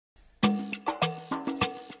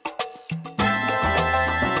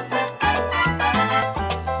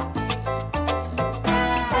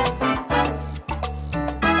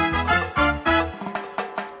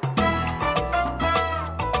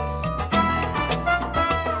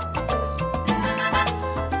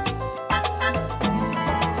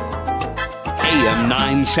AM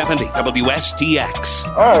 970 WSTX.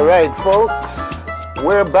 All right, folks.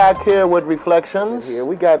 We're back here with Reflections. Here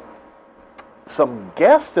we got some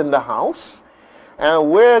guests in the house, and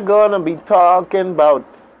we're going to be talking about,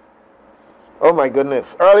 oh my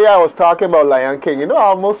goodness. Earlier I was talking about Lion King. You know how I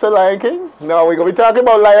almost said Lion King? No, we're going to be talking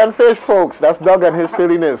about lionfish, folks. That's Doug and his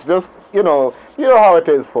silliness. Just, you know how it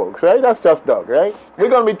is, folks, right? That's just Doug, right? We're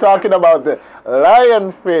going to be talking about the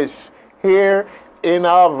lionfish here in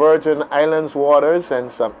our Virgin Islands waters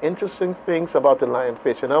and some interesting things about the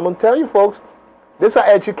lionfish. And I'm going to tell you, folks, this is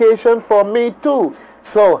education for me too.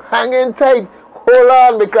 So hang in tight. Hold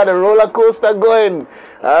on, because the roller coaster going.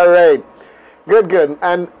 All right. Good.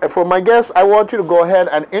 And for my guests, I want you to go ahead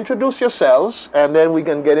and introduce yourselves, and then we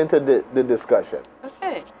can get into the discussion.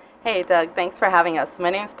 Okay. Hey, Doug. Thanks for having us.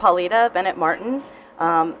 My name is Paulita Bennett-Martin.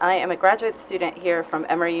 I am a graduate student here from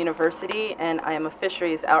Emory University, and I am a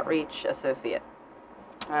Fisheries Outreach Associate.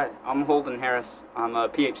 Hi, I'm Holden Harris. I'm a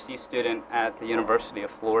PhD student at the University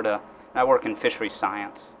of Florida, and I work in fisheries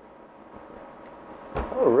science.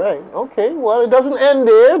 All right. Okay. Well, it doesn't end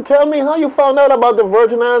there. Tell me how you found out about the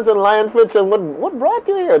Virgin Islands and lionfish, and what brought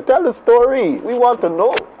you here. Tell the story. We want to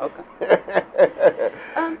know. Okay.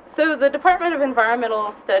 So the Department of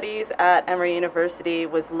Environmental Studies at Emory University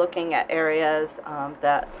was looking at areas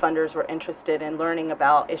that funders were interested in learning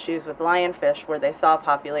about issues with lionfish, where they saw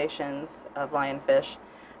populations of lionfish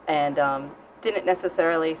and didn't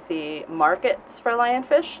necessarily see markets for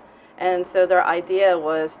lionfish. And so their idea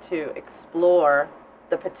was to explore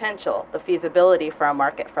the potential, the feasibility for a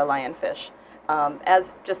market for lionfish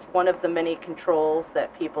as just one of the many controls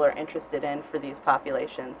that people are interested in for these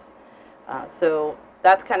populations. So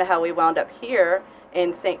that's kind of how we wound up here.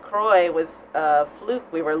 In St. Croix was a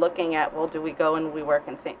fluke. We were looking at, well, do we go and we work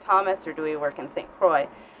in St. Thomas or do we work in St. Croix?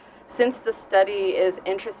 Since the study is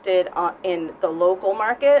interested in the local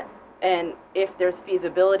market, and if there's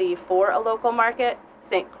feasibility for a local market,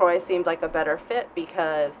 St. Croix seemed like a better fit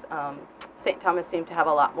because St. Thomas seemed to have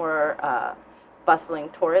a lot more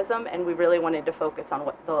bustling tourism, and we really wanted to focus on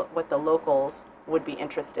what the locals would be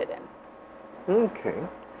interested in. Okay.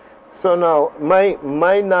 So now,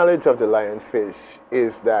 my knowledge of the lionfish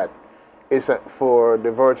is that it's for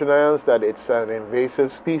the Virgin Islands that it's an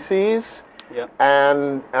invasive species. Yep.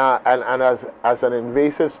 And as an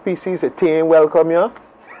invasive species, it ain't welcome you,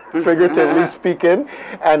 figuratively speaking,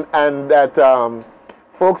 and that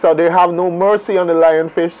folks out there have no mercy on the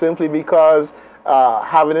lionfish simply because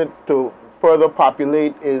having it to further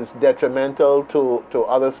populate is detrimental to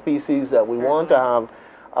other species that we want to have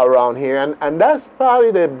around here. And that's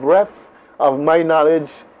probably the breadth of my knowledge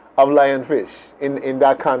of lionfish in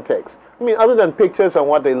that context. I mean, other than pictures and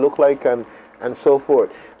what they look like and so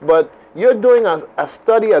forth. But you're doing a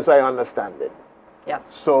study, as I understand it. Yes.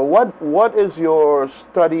 So what is your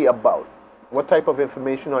study about? What type of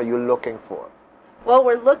information are you looking for? Well,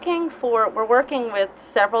 we're working with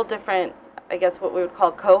several different, I guess what we would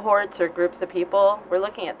call cohorts or groups of people. We're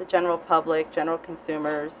looking at the general public, general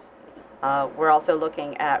consumers. We're also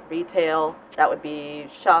looking at retail. That would be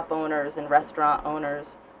shop owners and restaurant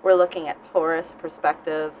owners. We're looking at tourist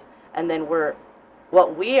perspectives. And then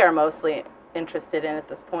what we are mostly interested in at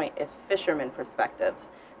this point is fishermen perspectives,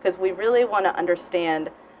 because we really want to understand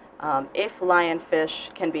if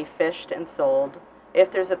lionfish can be fished and sold,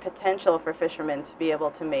 if there's a potential for fishermen to be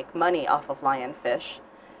able to make money off of lionfish,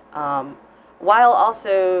 while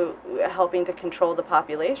also helping to control the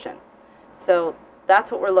population. So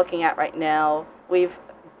that's what we're looking at right now. We've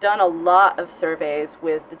done a lot of surveys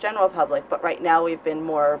with the general public, but right now we've been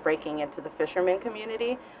more breaking into the fishermen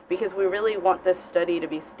community, because we really want this study to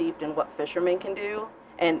be steeped in what fishermen can do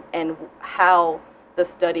and how the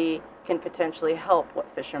study can potentially help what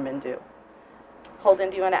fishermen do. Holden,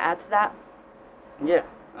 do you want to add to that? Yeah.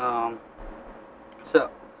 So,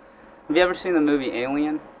 have you ever seen the movie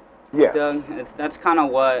Alien? Yes. Doug? That's kind of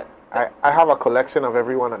what... I have a collection of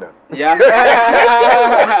every one of them. Yeah.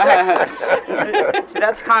 So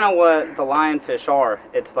that's kind of what the lionfish are.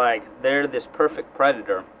 It's like they're this perfect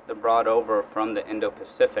predator that brought over from the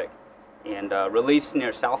Indo-Pacific and released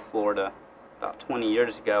near South Florida about 20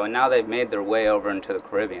 years ago, and now they've made their way over into the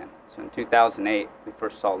Caribbean. So in 2008, we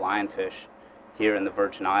first saw lionfish here in the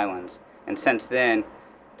Virgin Islands, and since then,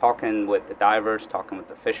 talking with the divers, talking with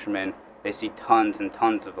the fishermen, they see tons and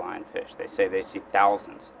tons of lionfish. They say they see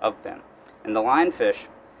thousands of them. And the lionfish,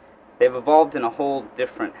 they've evolved in a whole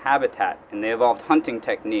different habitat, and they evolved hunting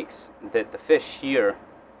techniques that the fish here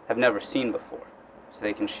have never seen before. So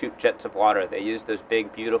they can shoot jets of water. They use those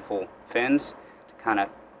big, beautiful fins to kind of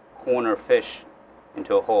corner fish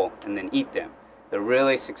into a hole and then eat them. They're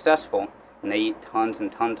really successful, and they eat tons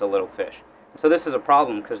and tons of little fish. So this is a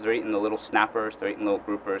problem because they're eating the little snappers, they're eating little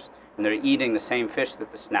groupers, and they're eating the same fish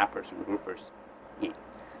that the snappers and groupers eat.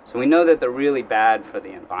 So we know that they're really bad for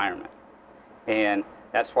the environment. And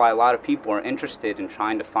that's why a lot of people are interested in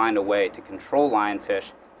trying to find a way to control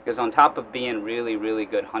lionfish, because on top of being really, really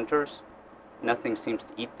good hunters, nothing seems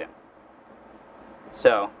to eat them.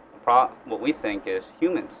 So what we think is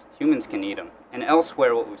humans can eat them. And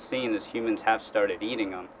elsewhere what we've seen is humans have started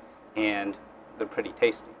eating them, and they're pretty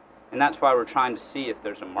tasty. And that's why we're trying to see if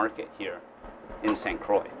there's a market here in St.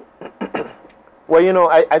 Croix. Well, you know,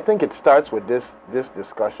 I think it starts with this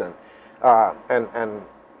discussion. And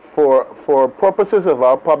for purposes of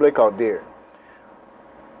our public out there,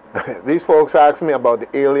 these folks ask me about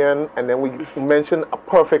the alien, and then we mention a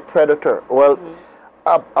perfect predator. Well,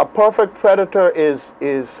 a perfect predator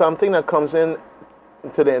is something that comes in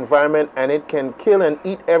to the environment, and it can kill and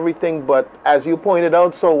eat everything, but as you pointed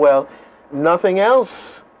out so well, nothing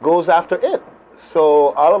else goes after it. So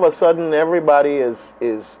all of a sudden everybody is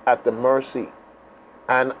at the mercy.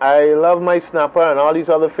 And I love my snapper and all these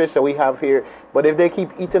other fish that we have here, but if they keep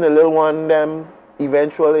eating the little one, then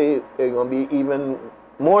eventually they're going to be even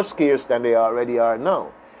more scarce than they already are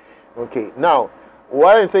now. Okay, now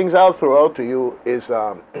one of the things I'll throw out to you is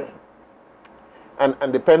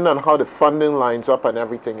and depending on how the funding lines up and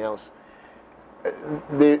everything else,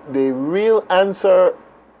 the real answer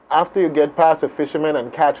after you get past the fishermen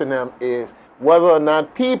and catching them is whether or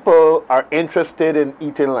not people are interested in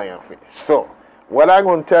eating lionfish. So what I'm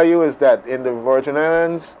going to tell you is that in the Virgin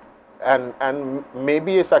Islands, and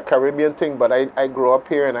maybe it's a Caribbean thing, but I grew up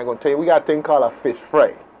here, and I'm going to tell you, we got a thing called a fish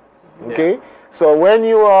fry. Okay? Yeah. So when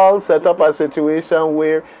you all set up a situation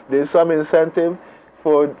where there's some incentive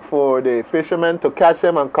for the fishermen to catch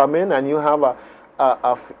them and come in, and you have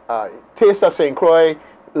a taste of St. Croix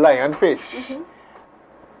lionfish,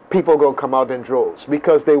 people going to come out in droves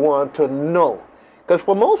because they want to know. Because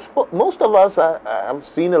for most of us, I've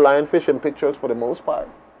seen the lionfish in pictures for the most part,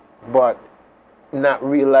 but not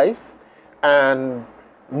real life, and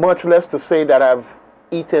much less to say that I've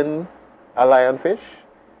eaten a lionfish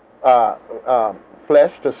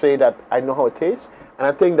flesh to say that I know how it tastes. And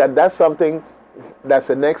I think that that's something that's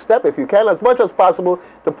the next step, if you can, as much as possible,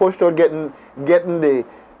 to push toward getting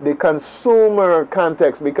the consumer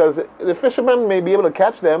context, because the fishermen may be able to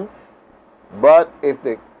catch them, but if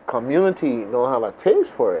the community don't have a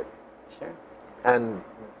taste for it, sure. And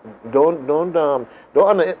don't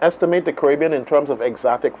underestimate the Caribbean in terms of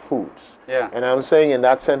exotic foods. Yeah. And I'm saying in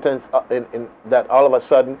that sentence, in that all of a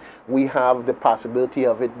sudden we have the possibility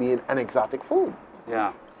of it being an exotic food.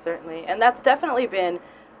 Yeah. Certainly, and that's definitely been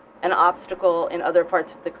an obstacle in other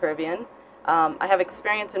parts of the Caribbean. I have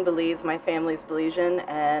experience in Belize. My family's Belizean,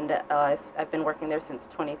 and I've been working there since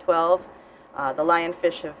 2012. The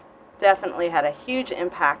lionfish have definitely had a huge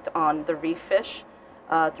impact on the reef fish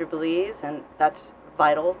through Belize, and that's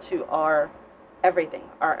vital to our everything,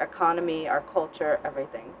 our economy, our culture,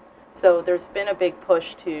 everything. So there's been a big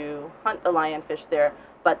push to hunt the lionfish there,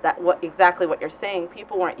 but exactly what you're saying,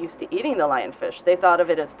 people weren't used to eating the lionfish. They thought of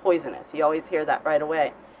it as poisonous. You always hear that right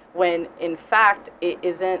away, when in fact it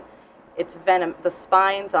isn't. It's venom. The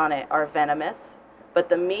spines on it are venomous, but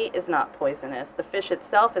the meat is not poisonous. The fish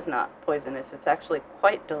itself is not poisonous. It's actually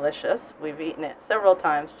quite delicious. We've eaten it several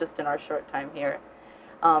times just in our short time here.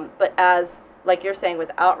 But as, like you're saying,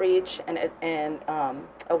 with outreach and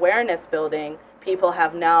awareness building, people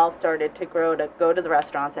have now started to go to the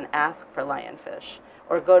restaurants and ask for lionfish,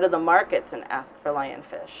 or go to the markets and ask for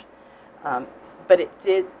lionfish. But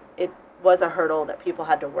it was a hurdle that people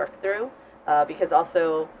had to work through, because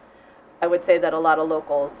also, I would say that a lot of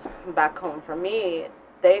locals back home for me,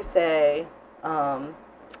 they say,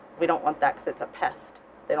 we don't want that because it's a pest.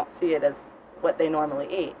 They don't see it as what they normally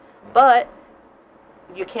eat. But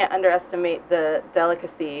you can't underestimate the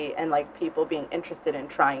delicacy and like people being interested in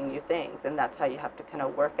trying new things, and that's how you have to kind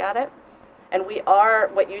of work at it. And we are,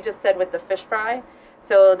 what you just said with the fish fry,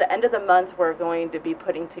 so the end of the month we're going to be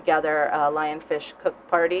putting together a lionfish cook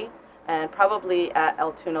party, and probably at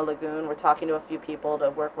El Tuna Lagoon. We're talking to a few people to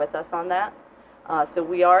work with us on that. So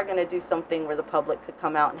we are going to do something where the public could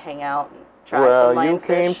come out and hang out and try some lionfish. Well, you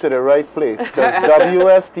came to the right place, because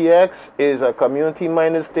WSTX is a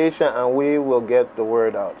community-minded station, and we will get the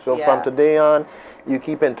word out. So from today on, you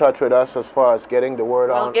keep in touch with us as far as getting the word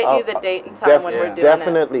out. We'll get you the date and time when we're doing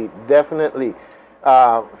it. Definitely.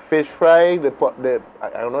 Fish fry, I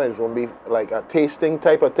don't know, it's going to be like a tasting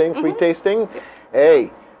type of thing, free tasting.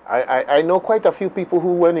 Hey, I know quite a few people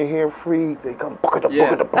who, when they hear free, they come book it up,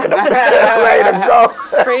 ready to go.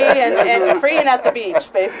 Free and at the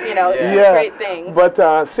beach, basically, great things.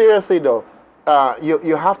 But seriously though,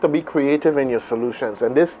 you have to be creative in your solutions,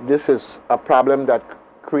 and this is a problem that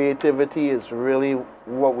creativity is really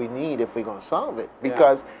what we need if we're going to solve it.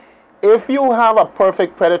 Because if you have a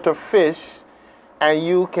perfect predator fish, and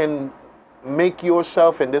you can make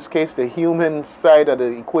yourself, in this case, the human side of the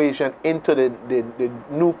equation, into the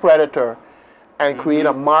new predator, and create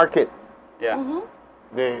a market. Yeah.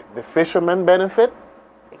 The fishermen benefit.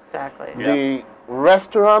 Exactly. The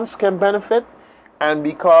restaurants can benefit, and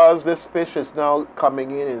because this fish is now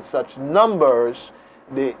coming in such numbers,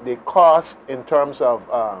 the cost in terms of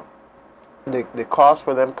the cost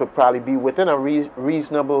for them could probably be within a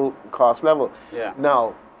reasonable cost level. Yeah.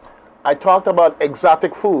 Now, I talked about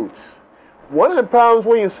exotic foods. One of the problems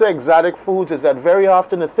when you say exotic foods is that very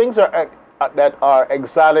often the things that are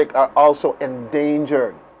exotic are also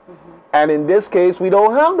endangered. And in this case, we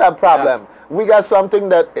don't have that problem. We got something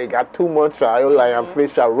that it got too much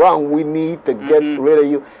lionfish around. We need to get rid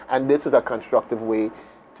of you. And this is a constructive way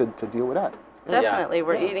to deal with that. Definitely,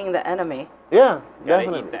 we're eating the enemy. Yeah, You gotta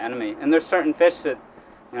definitely. eat the enemy. And there's certain fish that,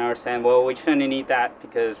 are saying, well, we shouldn't eat that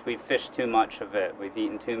because we've fished too much of it. We've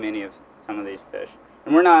eaten too many of some of these fish.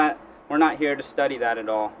 And we're not here to study that at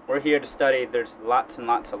all. We're here to study there's lots and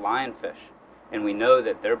lots of lionfish, and we know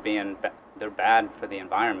that they're bad for the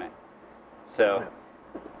environment. So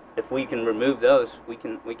if we can remove those, we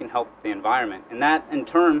can help the environment. And that, in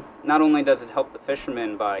turn, not only does it help the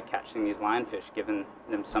fishermen by catching these lionfish, giving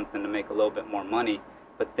them something to make a little bit more money,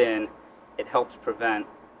 but then it helps prevent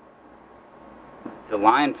the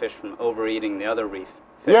lionfish from overeating the other reef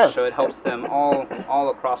fish. Yes. So it helps them all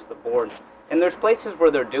across the board. And there's places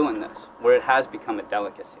where they're doing this, where it has become a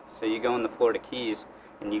delicacy. So you go in the Florida Keys,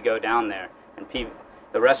 and you go down there, and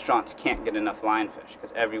the restaurants can't get enough lionfish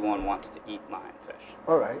because everyone wants to eat lionfish.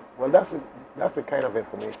 All right. Well, that's the kind of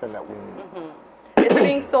information that we need. It's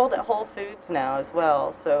being sold at Whole Foods now as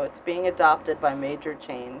well, so it's being adopted by major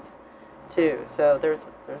chains too. So there's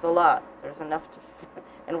a lot. There's enough to,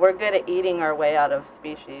 and we're good at eating our way out of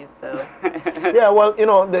species. So Yeah. Well,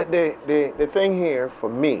 the thing here for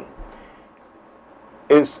me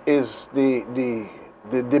is the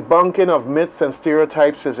debunking of myths and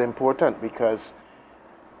stereotypes is important because,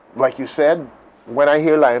 like you said, when I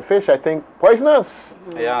hear lionfish, I think poisonous.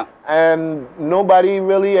 Yeah. And nobody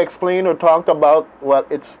really explained or talked about, well,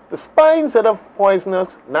 it's the spines that are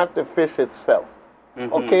poisonous, not the fish itself.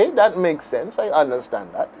 Okay, that makes sense. I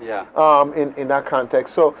understand that. Yeah. In that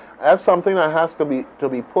context. So that's something that has to be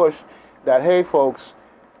pushed, that, hey, folks,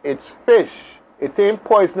 it's fish. It ain't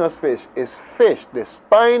poisonous fish. It's fish. The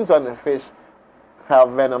spines on the fish have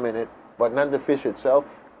venom in it, but not the fish itself.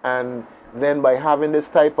 And then by having this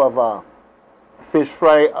type of fish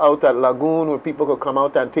fry out at Lagoon where people could come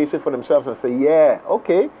out and taste it for themselves and say, yeah,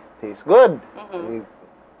 okay, tastes good. We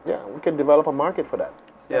can develop a market for that.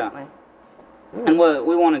 certainly. And what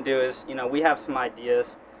we want to do is, we have some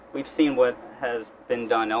ideas. We've seen what has been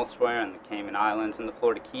done elsewhere in the Cayman Islands and the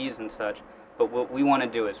Florida Keys and such. But what we want to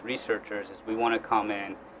do as researchers is we want to come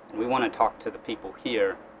in and we want to talk to the people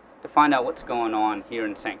here to find out what's going on here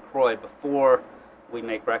in St. Croix before we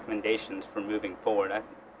make recommendations for moving forward.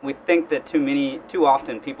 We think that too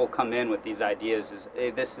often people come in with these ideas as,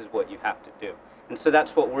 hey, this is what you have to do. And so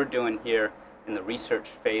that's what we're doing here in the research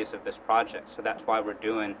phase of this project. So that's why we're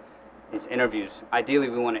doing these interviews. Ideally,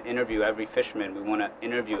 we want to interview every fisherman. We want to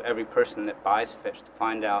interview every person that buys fish to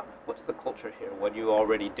find out what's the culture here, what are you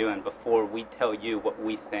already doing before we tell you what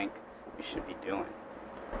we think you should be doing.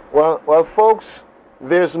 Well, folks,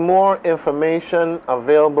 there's more information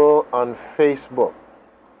available on Facebook.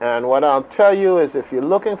 And what I'll tell you is if you're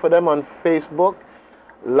looking for them on Facebook,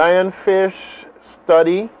 Lionfish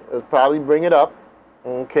Study will probably bring it up,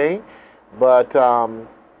 okay? But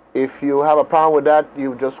if you have a problem with that,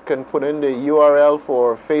 you just can put in the URL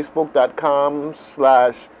for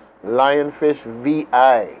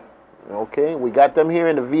facebook.com/lionfishvi. Okay, we got them here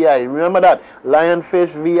in the VI. Remember that, Lionfish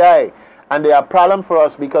VI. And they are a problem for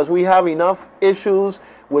us because we have enough issues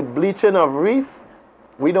with bleaching of reef.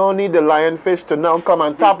 We don't need the lionfish to now come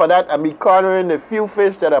on top of that and be cornering the few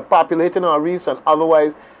fish that are populating our reefs and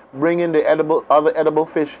otherwise bringing the other edible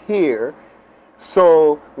fish here.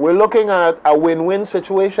 So we're looking at a win-win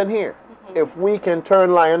situation here. If we can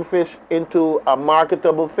turn lionfish into a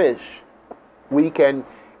marketable fish, we can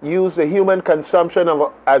use the human consumption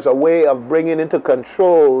as a way of bringing into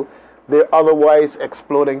control the otherwise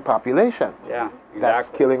exploding population. Yeah, exactly. That's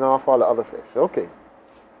killing off all the other fish. Okay,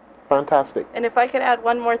 fantastic. And if I could add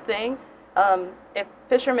one more thing, if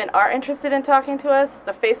fishermen are interested in talking to us,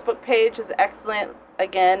 the Facebook page is excellent.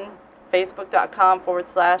 Again,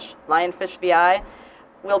 facebook.com/lionfishvi.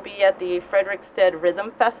 We'll be at the Frederiksted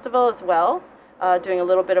Rhythm Festival as well doing a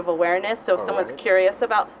little bit of awareness. So if someone's right. curious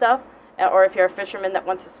about stuff, or if you're a fisherman that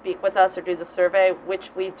wants to speak with us or do the survey,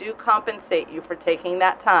 which we do compensate you for taking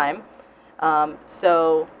that time.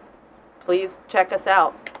 So please check us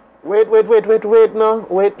out. Wait, no.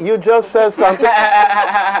 Wait, you just said something.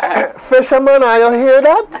 Fishermen, are you hear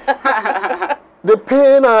that? They're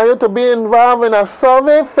paying you to be involved in a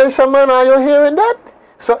survey. Fishermen, are you hearing that?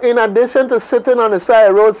 So in addition to sitting on the side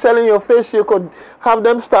of the road selling your fish, you could have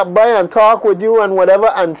them stop by and talk with you and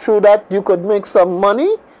whatever, and through that you could make some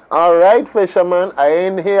money. All right, fisherman, I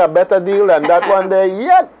ain't hear a better deal than that one there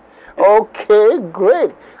yet. Okay,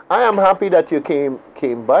 great. I am happy that you came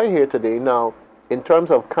by here today. Now, in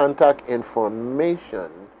terms of contact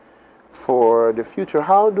information for the future,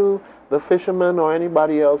 how do the fishermen or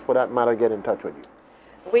anybody else for that matter get in touch with you?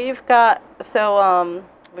 We've got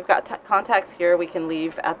contacts here we can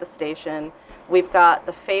leave at the station. We've got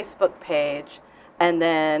the Facebook page, and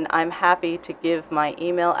then I'm happy to give my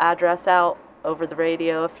email address out over the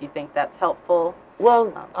radio if you think that's helpful.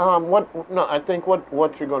 Well, I think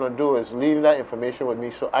what you're going to do is leave that information with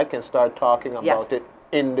me so I can start talking about it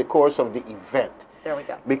in the course of the event. There we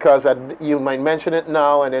go. Because you might mention it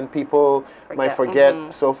now and then people might forget,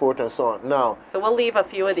 so forth and so on. Now, so we'll leave a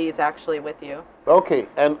few of these actually with you. Okay,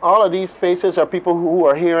 and all of these faces are people who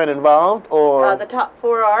are here and involved, or? The top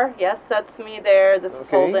 4 are, yes, that's me there. This is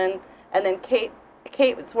Holden. And then Kate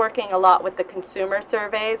is working a lot with the consumer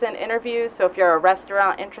surveys and interviews, so if you're a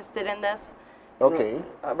restaurant interested in this,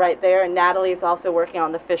 right there. And Natalie's also working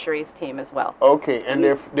on the fisheries team as well. Okay, and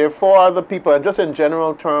there are 4 other people, and just in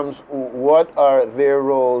general terms, what are their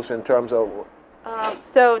roles in terms of?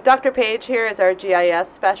 So Dr. Page here is our GIS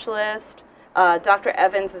specialist. Dr.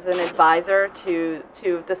 Evans is an advisor to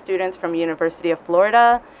the students from University of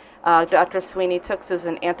Florida. Dr. Sweeney Tooks is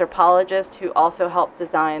an anthropologist who also helped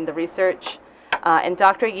design the research. And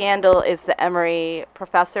Dr. Yandel is the Emory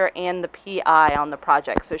professor and the PI on the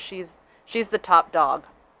project. So she's the top dog,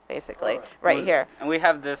 basically, right here. And we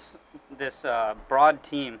have this broad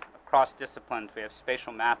team of cross disciplines. We have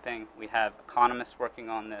spatial mapping, we have economists working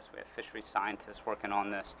on this, we have fisheries scientists working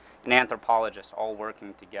on this, and anthropologists all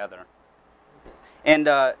working together. And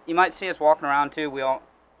you might see us walking around too. When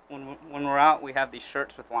we're out, we have these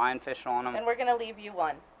shirts with lionfish on them. And we're going to leave you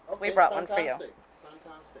one. Okay, we brought one for you.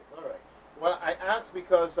 Fantastic. All right. Well, I asked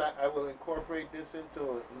because I will incorporate this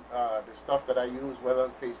into the stuff that I use, whether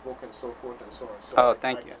on Facebook and so forth and so on. So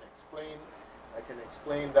thank you. I can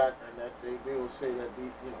explain that, and that they will say that the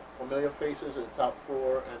familiar faces are the top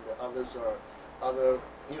 4, and the others are other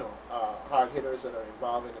hard hitters that are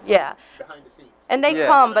involved in the behind the scenes. And they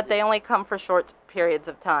come, but they only come for short periods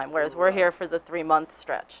of time, whereas we're here for the 3-month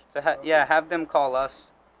stretch. So have them call us.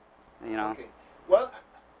 Okay. Well,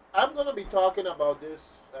 I'm going to be talking about this,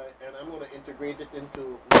 and I'm going to integrate it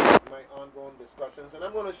into my ongoing discussions, and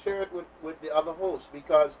I'm going to share it with the other hosts,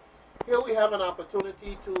 because here we have an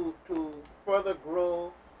opportunity to further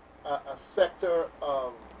grow a sector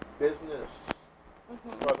of business, as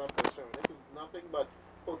far as I'm concerned. This is nothing but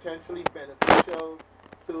potentially beneficial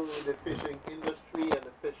to the fishing industry and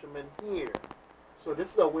the fishermen here. So this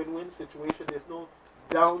is a win-win situation. There's no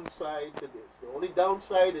downside to this. The only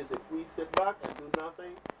downside is if we sit back and do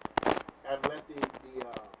nothing and let the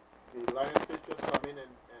lionfish just come in and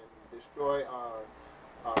destroy our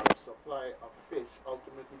supply of fish,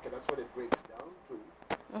 ultimately, because that's what it breaks down to.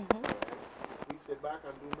 If we sit back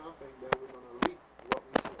and do nothing, then we're going to reap what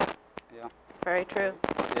we sow. Yeah. Very true.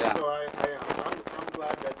 Yeah. So I'm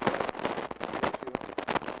glad that you had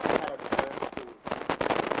a chance to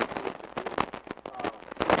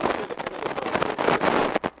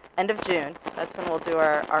End of June. That's when we'll do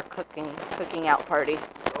our cooking out party.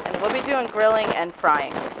 And we'll be doing grilling and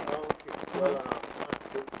frying. Okay. Well,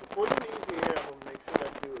 before you leave here, I will make sure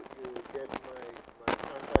that you get my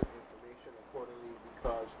contact information accordingly,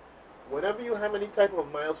 because whenever you have any type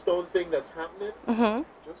of milestone thing that's happening,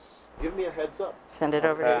 just give me a heads up. Send it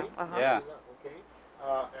over to you. Yeah. Okay.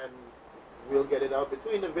 And we'll get it out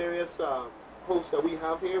between the various hosts that we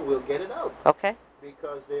have here. We'll get it out. Okay.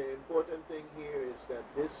 Because the important thing here is that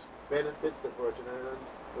this benefits the Virgin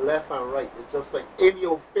Islands left and right. It's just like in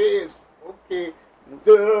your face. Okay.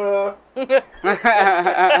 Duh.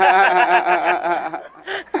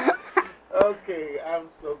 Okay, I'm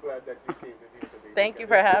so glad that you came in here today. Thank you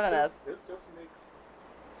for having us. This just makes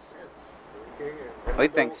sense. Okay. We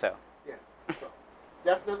think so. Yeah. So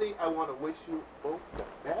definitely, I want to wish you both the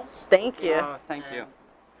best. Thank you. Thank you.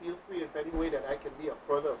 Feel free, if any way that I can be of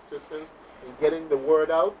further assistance in getting the word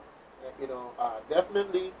out.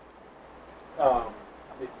 Definitely the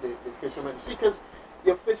fishermen. See, because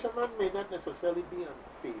your fisherman may not necessarily be on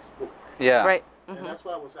Facebook. Yeah. Right. And that's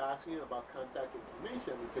why I was asking you about contact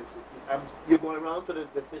information, because you're going around to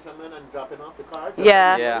the fishermen and dropping off the cards?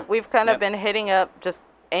 Yeah, we've kind of been hitting up just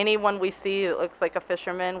anyone we see that looks like a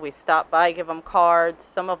fisherman. We stop by, give them cards.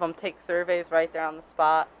 Some of them take surveys right there on the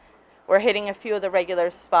spot. We're hitting a few of the regular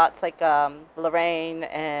spots like Lorraine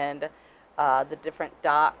and the different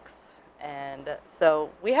docks. And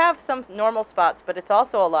so we have some normal spots, but it's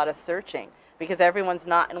also a lot of searching because everyone's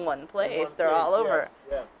not in one place. They're all over.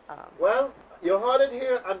 Yes, yeah. Well, you heard it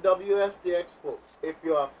here on WSTX, folks. If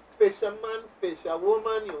you're a fisherman,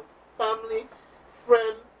 fisherwoman, your family,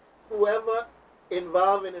 friend, whoever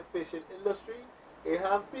involved in the fishing industry, you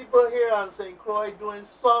have people here on St. Croix doing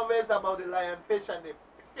surveys about the lionfish, and they're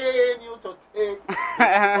paying you to take the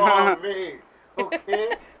survey.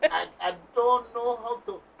 Okay? I don't know how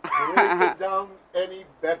to break it down any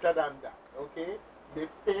better than that. Okay? They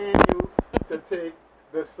pay you to take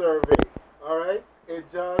the survey. All right? It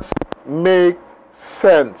just makes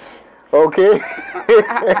sense. Okay?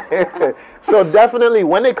 So definitely,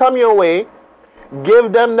 when they come your way,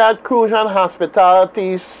 give them that Crucian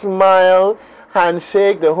hospitality, smile,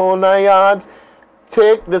 handshake, the whole 9 yards.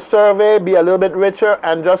 Take the survey, be a little bit richer,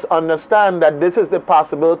 and just understand that this is the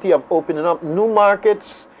possibility of opening up new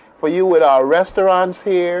markets for you with our restaurants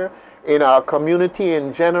here, in our community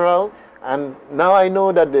in general. And now I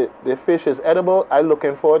know that the fish is edible. I'm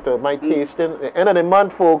looking forward to my tasting. At the end of the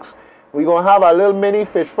month, folks, we're going to have a little mini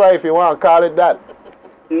fish fry, if you want to call it that.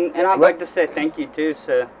 And I'd like to say thank you, too.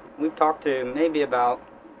 So we've talked to maybe about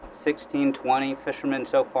 16, 20 fishermen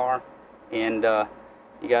so far. And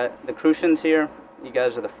you got the Crucians here. You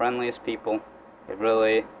guys are the friendliest people. It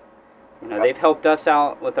really, they've helped us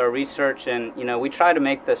out with our research, and, we try to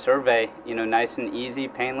make the survey, nice and easy,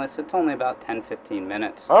 painless. It's only about 10, 15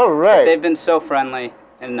 minutes. All right. But they've been so friendly,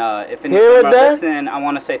 and if any of them are listening, I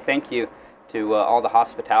want to say thank you to all the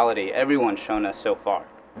hospitality everyone's shown us so far.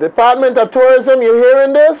 Department of Tourism, you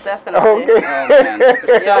hearing this? Definitely. Okay. Oh, man.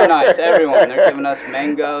 They're so nice, everyone. They're giving us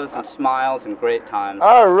mangoes and smiles and great times.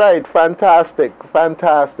 All right, fantastic,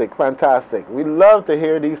 fantastic, fantastic. We love to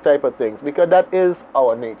hear these type of things because that is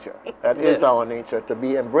our nature. That is our nature, to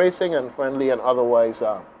be embracing and friendly and otherwise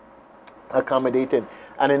accommodating.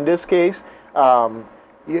 And in this case,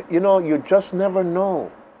 you just never know.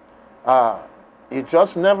 You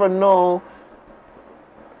just never know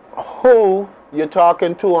who you're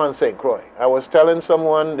talking to on St. Croix. I was telling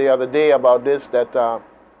someone the other day about this, that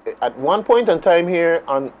at one point in time here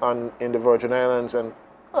in the Virgin Islands, and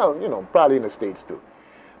probably in the States too,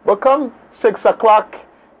 but come 6 o'clock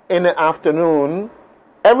in the afternoon,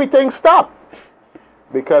 everything stopped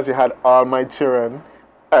because you had all my children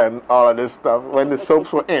and all of this stuff when the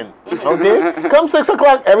soaps were in. Okay, come 6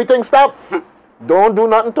 o'clock, everything stopped. Don't do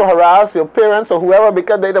nothing to harass your parents or whoever,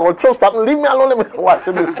 because they will throw stuff and leave me alone, let me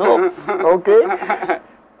watching the soaps, okay?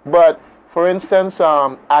 But, for instance,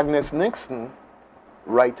 Agnes Nixon,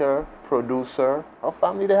 writer, producer, her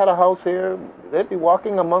family, they had a house here. They'd be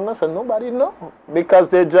walking among us and nobody know, because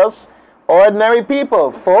they're just ordinary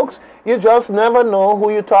people. Folks, you just never know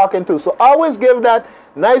who you're talking to. So always give that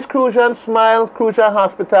nice Crucian smile, Crucian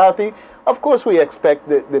hospitality. Of course, we expect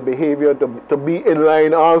the behavior to be in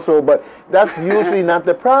line also, but that's usually not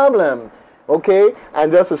the problem, okay?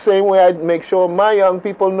 And just the same way I make sure my young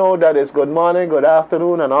people know that it's good morning, good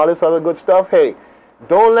afternoon, and all this other good stuff. Hey,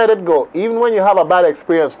 don't let it go. Even when you have a bad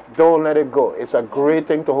experience, don't let it go. It's a great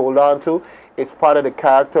thing to hold on to. It's part of the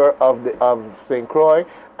character of St. Croix,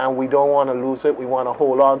 and we don't want to lose it. We want to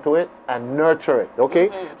hold on to it and nurture it, okay?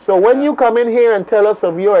 Mm-hmm. So when you come in here and tell us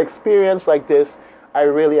of your experience like this, I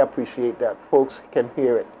really appreciate that. Folks can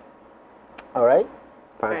hear it. All right?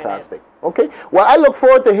 Fantastic. Nice. Okay. Well, I look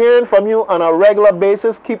forward to hearing from you on a regular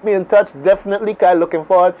basis. Keep me in touch, definitely. I'm looking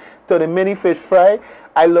forward to the mini fish fry.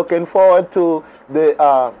 I'm looking forward to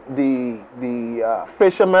the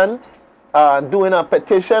fishermen doing a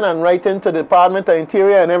petition and writing to the Department of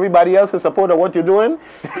Interior and everybody else in support of what you're doing.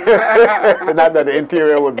 Not that the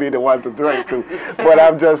Interior would be the one to write to, but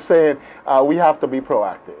I'm just saying we have to be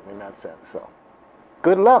proactive in that sense. So.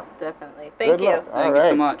 Good luck. Definitely. Thank you. Thank you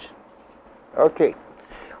so much. Okay.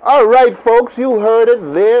 All right, folks. You heard it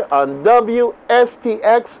there on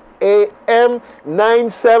WSTX AM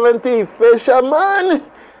 970. Fisherman,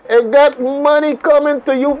 you got money coming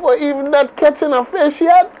to you for even not catching a fish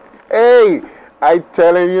yet? Hey, I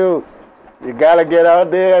telling you, you got to get out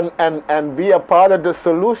there and be a part of the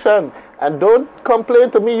solution. And don't complain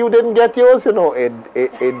to me you didn't get yours.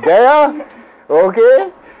 It there.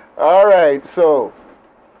 Okay? All right, so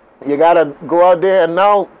you got to go out there. And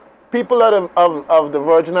now, people of the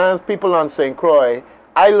Virgin Islands, people on St. Croix,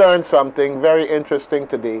 I learned something very interesting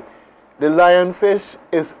today. The lionfish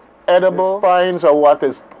is edible. The spines are what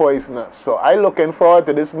is poisonous. So I'm looking forward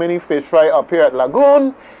to this mini fish fry up here at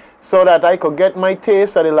Lagoon so that I could get my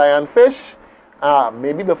taste of the lionfish.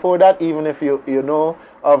 Maybe before that, even if you know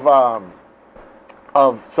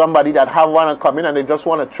of somebody that have one and come in and they just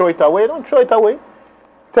want to throw it away, don't throw it away.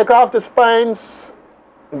 Take off the spines,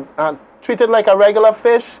 treat it like a regular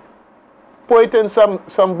fish, put it in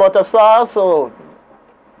some butter sauce or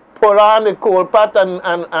put on the cold pot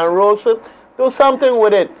and roast it. Do something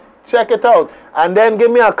with it. Check it out. And then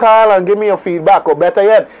give me a call and give me your feedback. Or better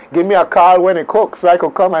yet, give me a call when it cooks so I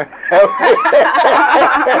could come and help you.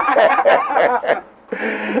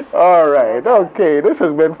 All right. Okay. This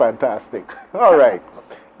has been fantastic. All right.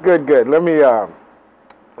 Good. Let me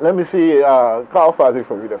see. Call Fuzzy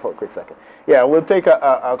for you there for a quick second. Yeah, we'll take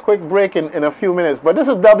a quick break in a few minutes. But this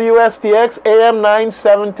is WSTX AM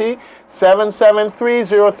 970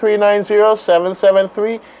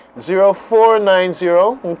 773-0390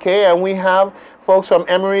 773-0490. Okay, and we have folks from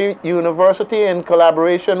Emory University in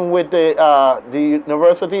collaboration with the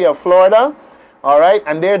University of Florida. All right,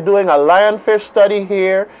 and they're doing a lionfish study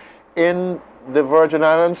here in the Virgin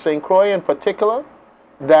Islands, St. Croix in particular,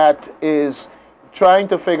 that is trying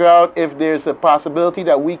to figure out if there's a possibility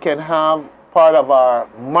that we can have part of our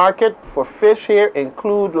market for fish here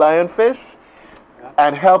include lionfish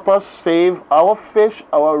and help us save our fish,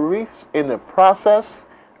 our reefs in the process,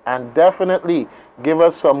 and definitely give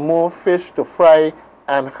us some more fish to fry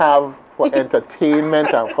and have for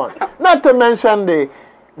entertainment and fun. Not to mention the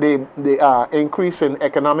increase in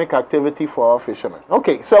economic activity for our fishermen.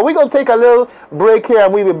 Okay, so we're going to take a little break here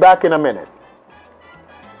and we'll be back in a minute.